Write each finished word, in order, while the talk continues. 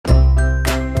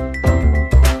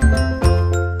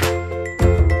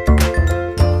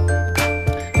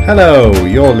Hello,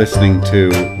 you're listening to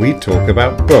We Talk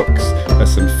About Books, a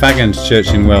St Fagans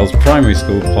Church in Wells Primary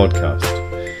School podcast.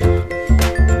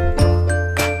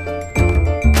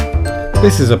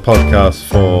 This is a podcast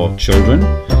for children,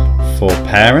 for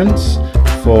parents,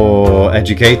 for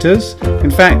educators,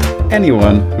 in fact,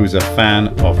 anyone who's a fan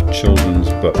of children's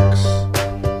books.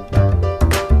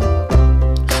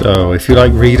 So if you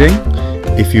like reading,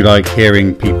 if you like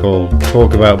hearing people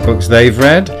talk about books they've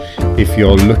read, if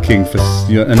you're looking for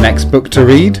a next book to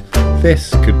read,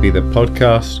 this could be the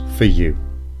podcast for you.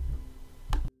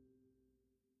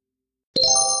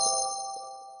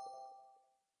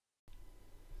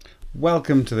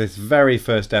 Welcome to this very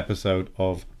first episode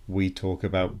of We Talk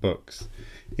About Books.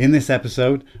 In this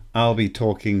episode, I'll be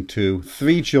talking to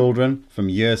 3 children from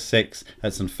Year 6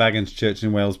 at St Fagans Church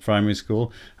in Wells Primary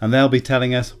School, and they'll be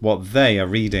telling us what they are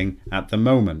reading at the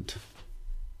moment.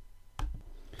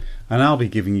 And I'll be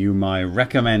giving you my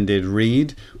recommended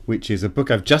read, which is a book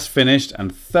I've just finished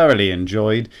and thoroughly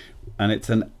enjoyed, and it's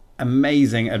an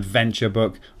amazing adventure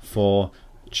book for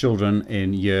children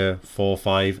in Year 4,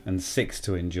 5 and 6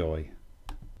 to enjoy.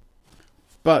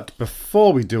 But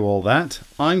before we do all that,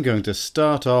 I'm going to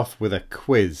start off with a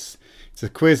quiz. It's a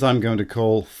quiz I'm going to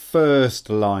call First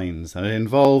Lines, and it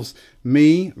involves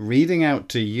me reading out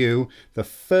to you the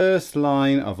first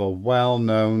line of a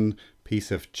well-known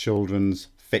piece of children's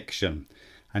fiction,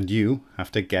 and you have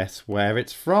to guess where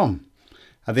it's from.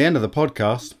 At the end of the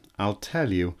podcast, I'll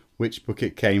tell you which book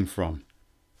it came from.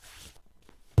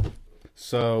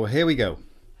 So here we go.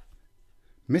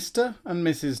 Mr. and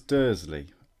Mrs. Dursley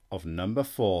of number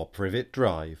 4 Privet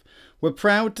Drive were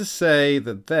proud to say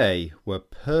that they were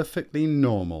perfectly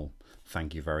normal.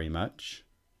 Thank you very much.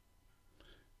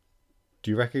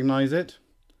 Do you recognise it?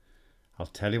 I'll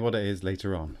tell you what it is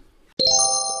later on.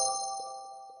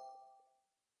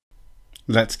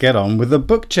 Let's get on with the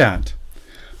book chat.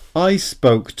 I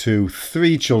spoke to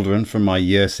 3 children from my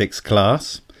Year 6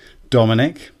 class,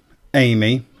 Dominic,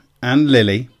 Amy and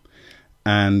Lily,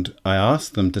 and I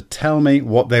asked them to tell me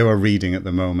what they were reading at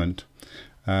the moment.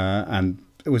 And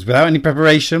it was without any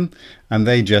preparation, and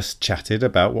they just chatted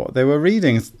about what they were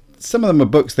reading. Some of them are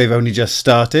books they've only just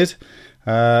started,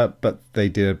 but they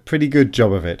did a pretty good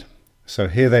job of it. So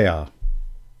here they are.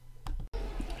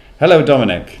 Hello,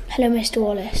 Dominic. Hello, Mr.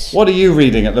 Wallace. What are you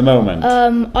reading at the moment?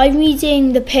 I'm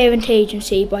reading The Parent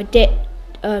Agency by David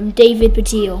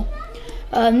Baddiel.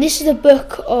 This is a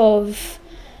book of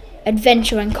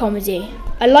adventure and comedy.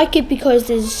 I like it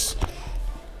because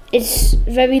it's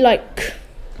very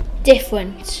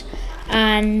different,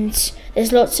 and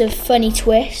there's lots of funny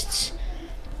twists.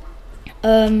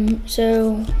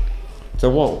 So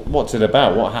what's it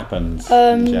about? What happens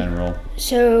in general?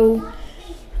 So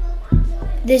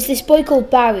there's this boy called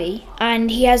Barry,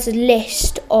 and he has a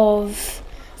list of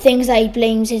things that he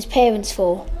blames his parents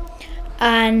for,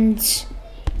 and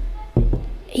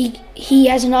he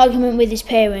has an argument with his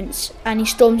parents, and he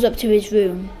storms up to his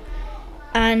room,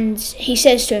 and he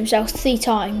says to himself 3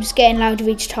 times, getting louder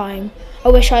each time, "I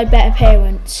wish I had better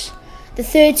parents." The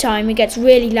 3rd time it gets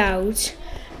really loud,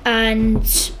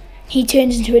 and he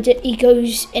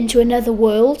goes into another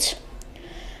world,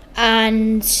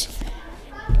 and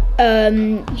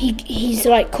he's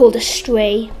called a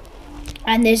stray,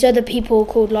 and there's other people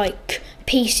called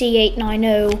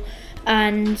PC890,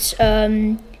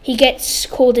 and he gets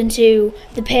called into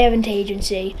the parent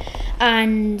agency,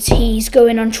 and he's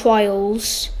going on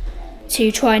trials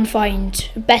to try and find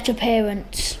better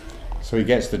parents. So he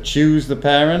gets to choose the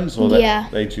parents, or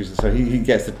they choose? So he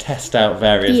gets to test out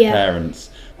various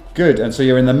parents. Good. And so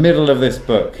you're in the middle of this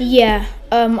book. Yeah.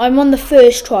 I'm on the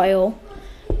first trial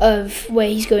of where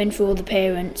he's going through all the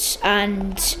parents,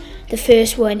 and the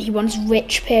first one he wants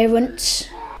rich parents.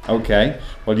 Okay.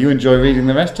 Well, you enjoy reading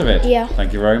the rest of it. Yeah.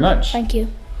 Thank you very much. Thank you.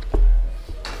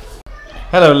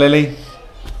 Hello, Lily.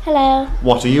 Hello.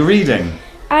 What are you reading?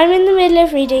 I'm in the middle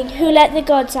of reading Who Let the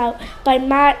Gods Out by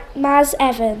Maz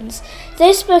Evans.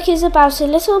 This book is about a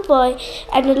little boy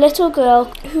and a little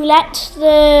girl who let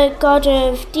the god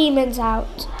of demons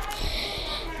out.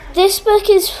 This book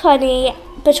is funny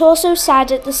but also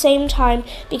sad at the same time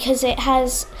because it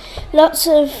has lots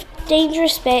of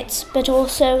dangerous bits but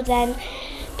also then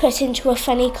put into a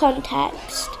funny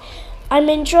context. I'm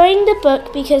enjoying the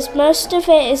book because most of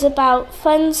it is about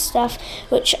fun stuff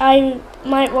which I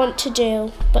might want to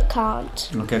do but can't.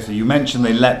 Okay, so you mentioned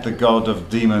they let the god of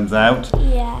demons out.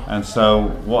 Yeah. And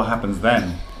so what happens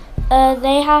then?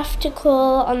 They have to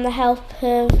call on the help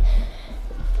of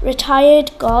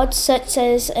retired gods such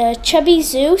as Chubby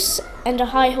Zeus and a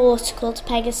high horse called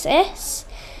Pegasus.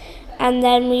 And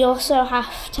then we also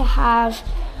have to have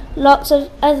lots of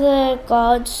other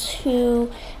gods who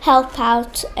help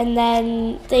out, and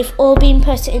then they've all been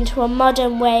put into a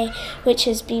modern way, which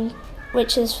is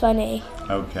funny.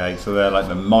 Okay, so they're like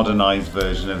the modernised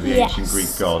version of the Yes. ancient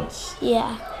Greek gods.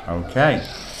 Yeah. Okay,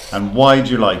 and why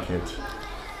do you like it?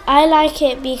 I like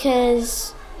it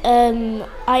because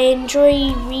I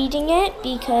enjoy reading it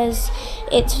because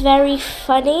it's very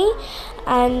funny,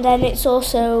 and then it's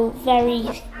also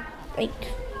very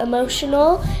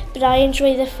emotional, but I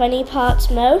enjoy the funny parts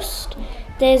most.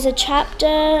 There's a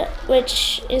chapter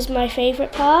which is my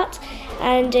favourite part,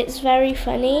 and it's very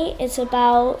funny. It's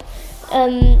about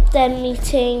them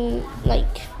meeting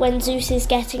when Zeus is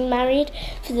getting married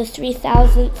for the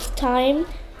 3,000th time,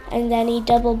 and then he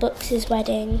double books his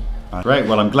wedding. Great,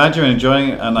 well I'm glad you're enjoying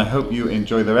it, and I hope you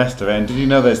enjoy the rest of it. And did you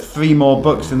know there's 3 more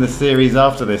books in the series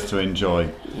after this to enjoy?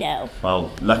 No. Well,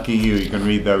 lucky you can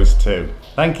read those too.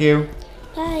 Thank you.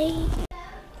 Bye.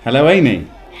 Hello Amy,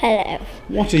 Hello.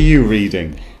 what are you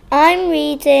reading? I'm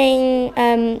reading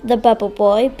The Bubble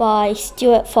Boy by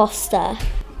Stuart Foster.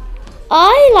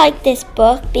 I like this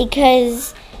book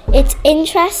because it's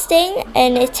interesting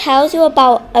and it tells you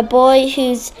about a boy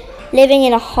who's living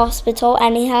in a hospital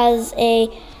and he has a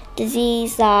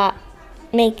disease that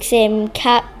makes him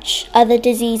catch other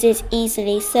diseases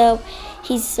easily. So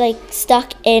he's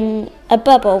stuck in a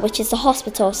bubble, which is the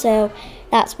hospital. So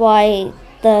that's why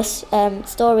the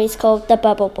story is called The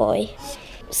Bubble Boy.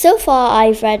 So far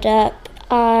I've read up.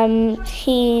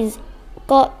 He's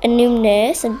got a new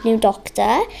nurse, a new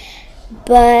doctor,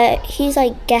 but he's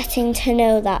getting to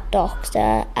know that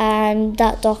doctor, and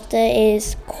that doctor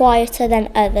is quieter than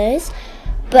others,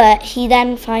 but he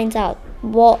then finds out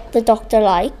what the doctor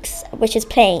likes, which is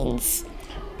planes.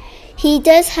 He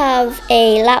does have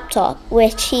a laptop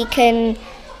which he can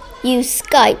use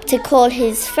Skype to call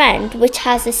his friend, which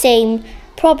has the same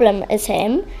problem as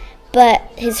him, but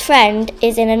his friend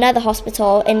is in another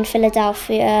hospital in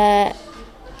Philadelphia,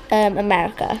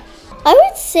 America. I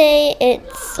would say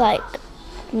it's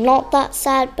not that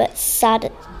sad, but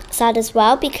sad as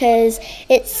well, because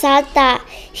it's sad that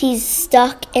he's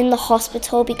stuck in the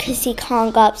hospital because he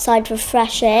can't go outside for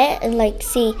fresh air and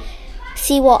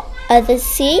see what others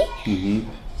see. Mm-hmm.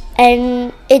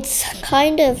 And it's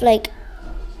kind of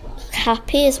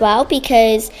happy as well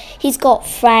because he's got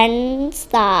friends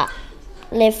that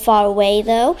live far away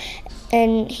though,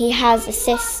 and he has a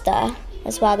sister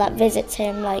as well that visits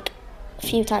him a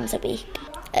few times a week.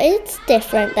 It's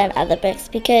different than other books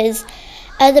because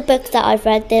other books that I've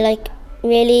read, they're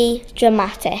really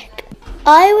dramatic.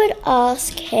 I would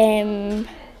ask him,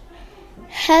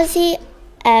 has he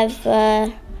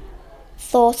ever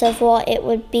thought of what it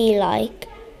would be like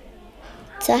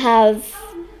to have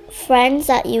friends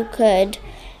that you could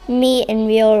meet in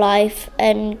real life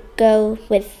and go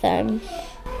with them?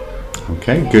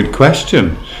 Okay, good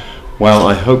question. Well,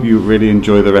 I hope you really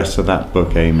enjoy the rest of that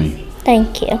book, Amy.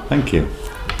 Thank you. Thank you.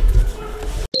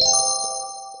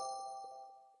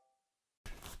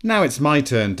 Now it's my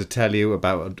turn to tell you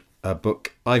about a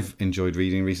book I've enjoyed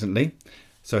reading recently.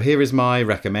 So here is my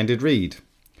recommended read.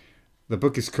 The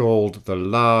book is called The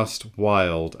Last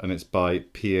Wild, and it's by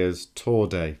Piers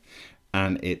Torday.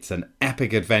 And it's an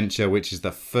epic adventure which is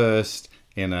the first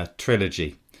in a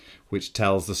trilogy, which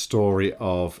tells the story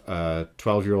of a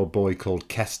 12-year-old boy called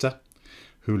Kester,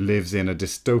 who lives in a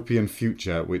dystopian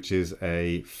future, which is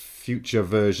a future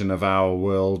version of our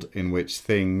world in which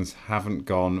things haven't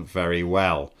gone very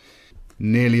well.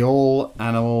 Nearly all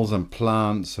animals and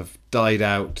plants have died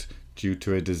out due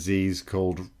to a disease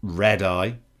called red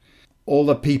eye. All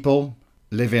the people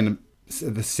live in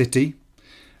the city,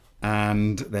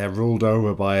 and they're ruled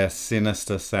over by a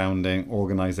sinister sounding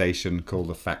organisation called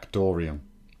the Factorium.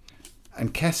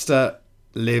 And Kester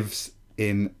lives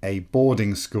in a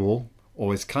boarding school,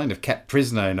 or is kind of kept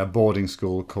prisoner in a boarding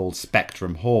school called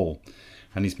Spectrum Hall.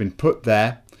 And he's been put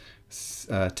there,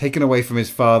 taken away from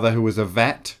his father, who was a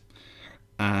vet.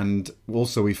 And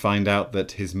also we find out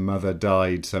that his mother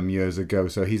died some years ago,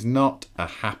 so he's not a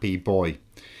happy boy.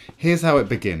 Here's how it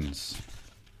begins.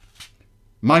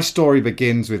 My story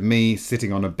begins with me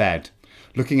sitting on a bed,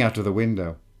 looking out of the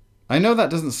window. I know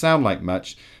that doesn't sound like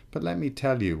much, but let me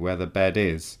tell you where the bed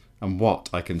is and what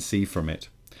I can see from it.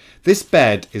 This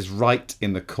bed is right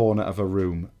in the corner of a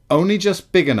room, only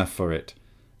just big enough for it.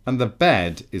 And the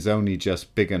bed is only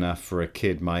just big enough for a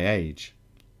kid my age.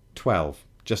 12,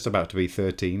 just about to be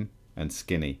 13, and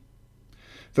skinny.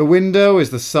 The window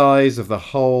is the size of the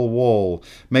whole wall,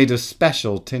 made of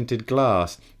special tinted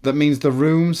glass. That means the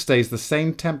room stays the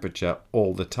same temperature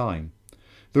all the time.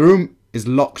 The room is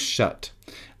locked shut,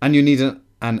 and you need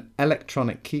an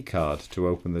electronic keycard to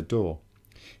open the door.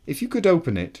 If you could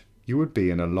open it, you would be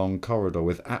in a long corridor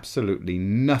with absolutely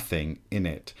nothing in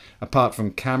it, apart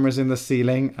from cameras in the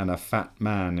ceiling and a fat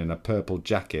man in a purple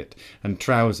jacket and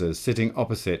trousers sitting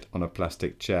opposite on a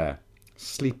plastic chair,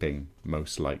 sleeping,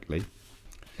 most likely.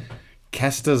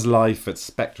 Kester's life at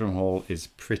Spectrum Hall is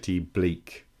pretty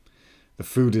bleak. The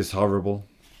food is horrible.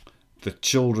 The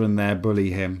children there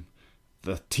bully him.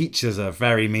 The teachers are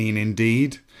very mean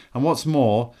indeed. And what's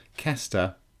more,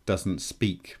 Kester doesn't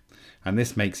speak. And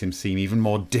this makes him seem even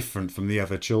more different from the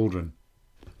other children.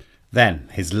 Then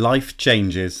his life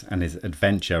changes and his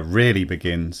adventure really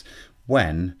begins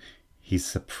when he's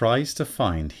surprised to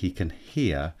find he can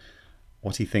hear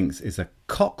what he thinks is a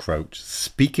cockroach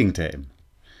speaking to him.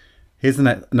 Here's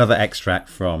another extract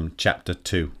from chapter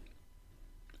 2.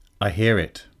 I hear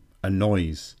it, a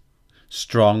noise,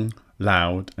 strong,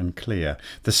 loud and clear,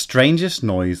 the strangest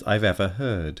noise I've ever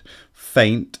heard,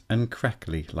 faint and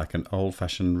crackly like an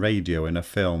old-fashioned radio in a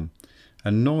film,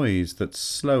 a noise that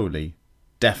slowly,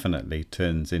 definitely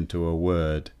turns into a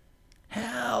word.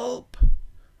 Help!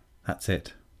 That's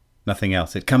it. Nothing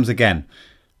else. It comes again.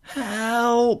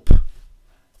 Help!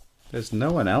 There's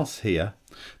no one else here.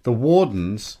 The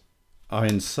wardens are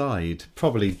inside,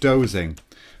 probably dozing.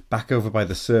 Back over by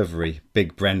the servery,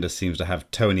 Big Brenda seems to have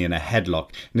Tony in a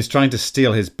headlock and is trying to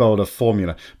steal his bowl of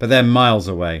formula, but they're miles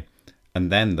away. And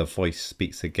then the voice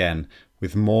speaks again,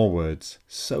 with more words,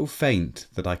 so faint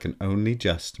that I can only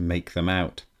just make them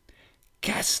out.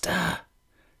 Kester!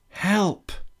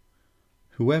 Help!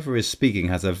 Whoever is speaking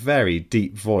has a very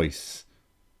deep voice.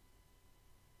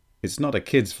 It's not a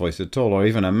kid's voice at all, or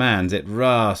even a man's. It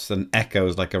rasps and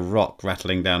echoes like a rock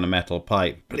rattling down a metal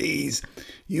pipe. Please,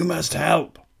 you must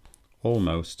help!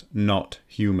 Almost not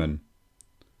human.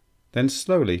 Then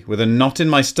slowly, with a knot in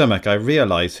my stomach, I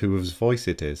realise whose voice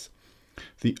it is.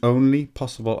 The only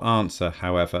possible answer,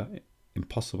 however,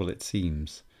 impossible it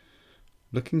seems.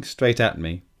 Looking straight at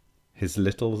me, his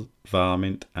little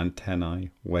varmint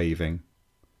antennae waving.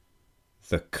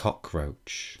 The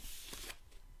cockroach.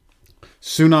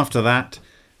 Soon after that,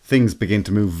 things begin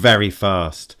to move very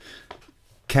fast.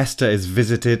 Kester is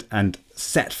visited and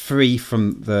set free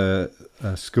from the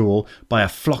school by a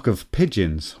flock of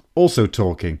pigeons, also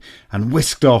talking, and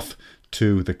whisked off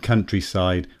to the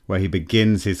countryside where he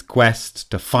begins his quest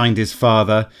to find his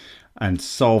father and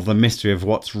solve the mystery of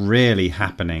what's really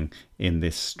happening in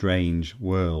this strange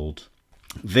world.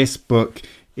 This book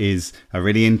is a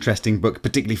really interesting book,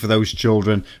 particularly for those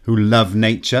children who love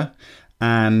nature,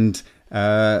 and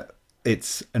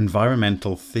its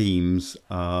environmental themes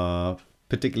are,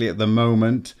 particularly at the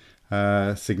moment,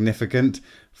 significant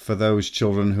for those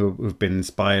children who have been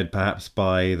inspired perhaps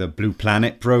by the Blue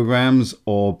Planet programs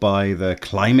or by the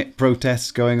climate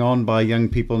protests going on by young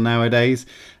people nowadays,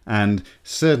 and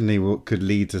certainly could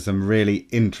lead to some really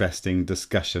interesting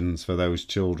discussions for those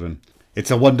children.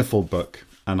 It's a wonderful book,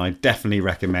 and I definitely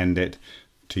recommend it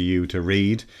to you to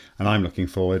read, and I'm looking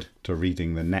forward to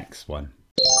reading the next one.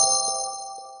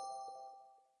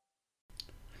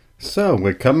 So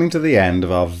we're coming to the end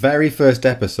of our very first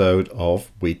episode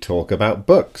of We Talk About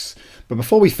Books. But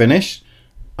before we finish,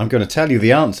 I'm going to tell you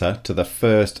the answer to the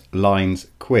first lines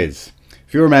quiz.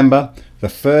 If you remember, the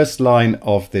first line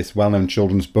of this well-known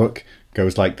children's book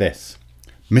goes like this.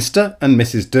 Mr. and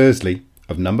Mrs. Dursley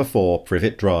of number 4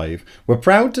 Privet Drive were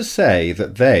proud to say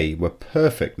that they were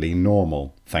perfectly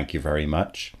normal. Thank you very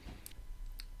much.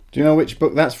 Do you know which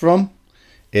book that's from?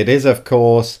 It is, of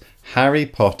course, Harry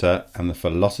Potter and the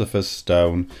Philosopher's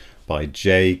Stone by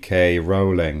J.K.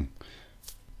 Rowling.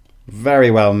 Very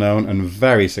well known and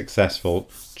very successful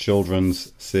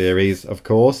children's series, of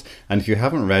course, and if you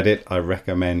haven't read it, I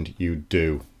recommend you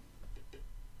do.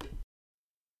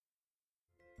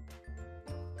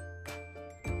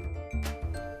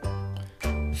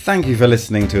 Thank you for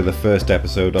listening to the first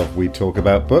episode of We Talk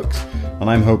About Books, and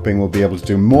I'm hoping we'll be able to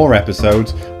do more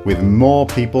episodes with more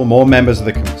people, more members of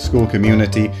the school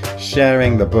community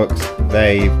sharing the books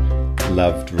they've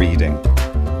loved reading.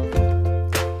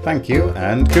 Thank you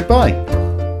and goodbye.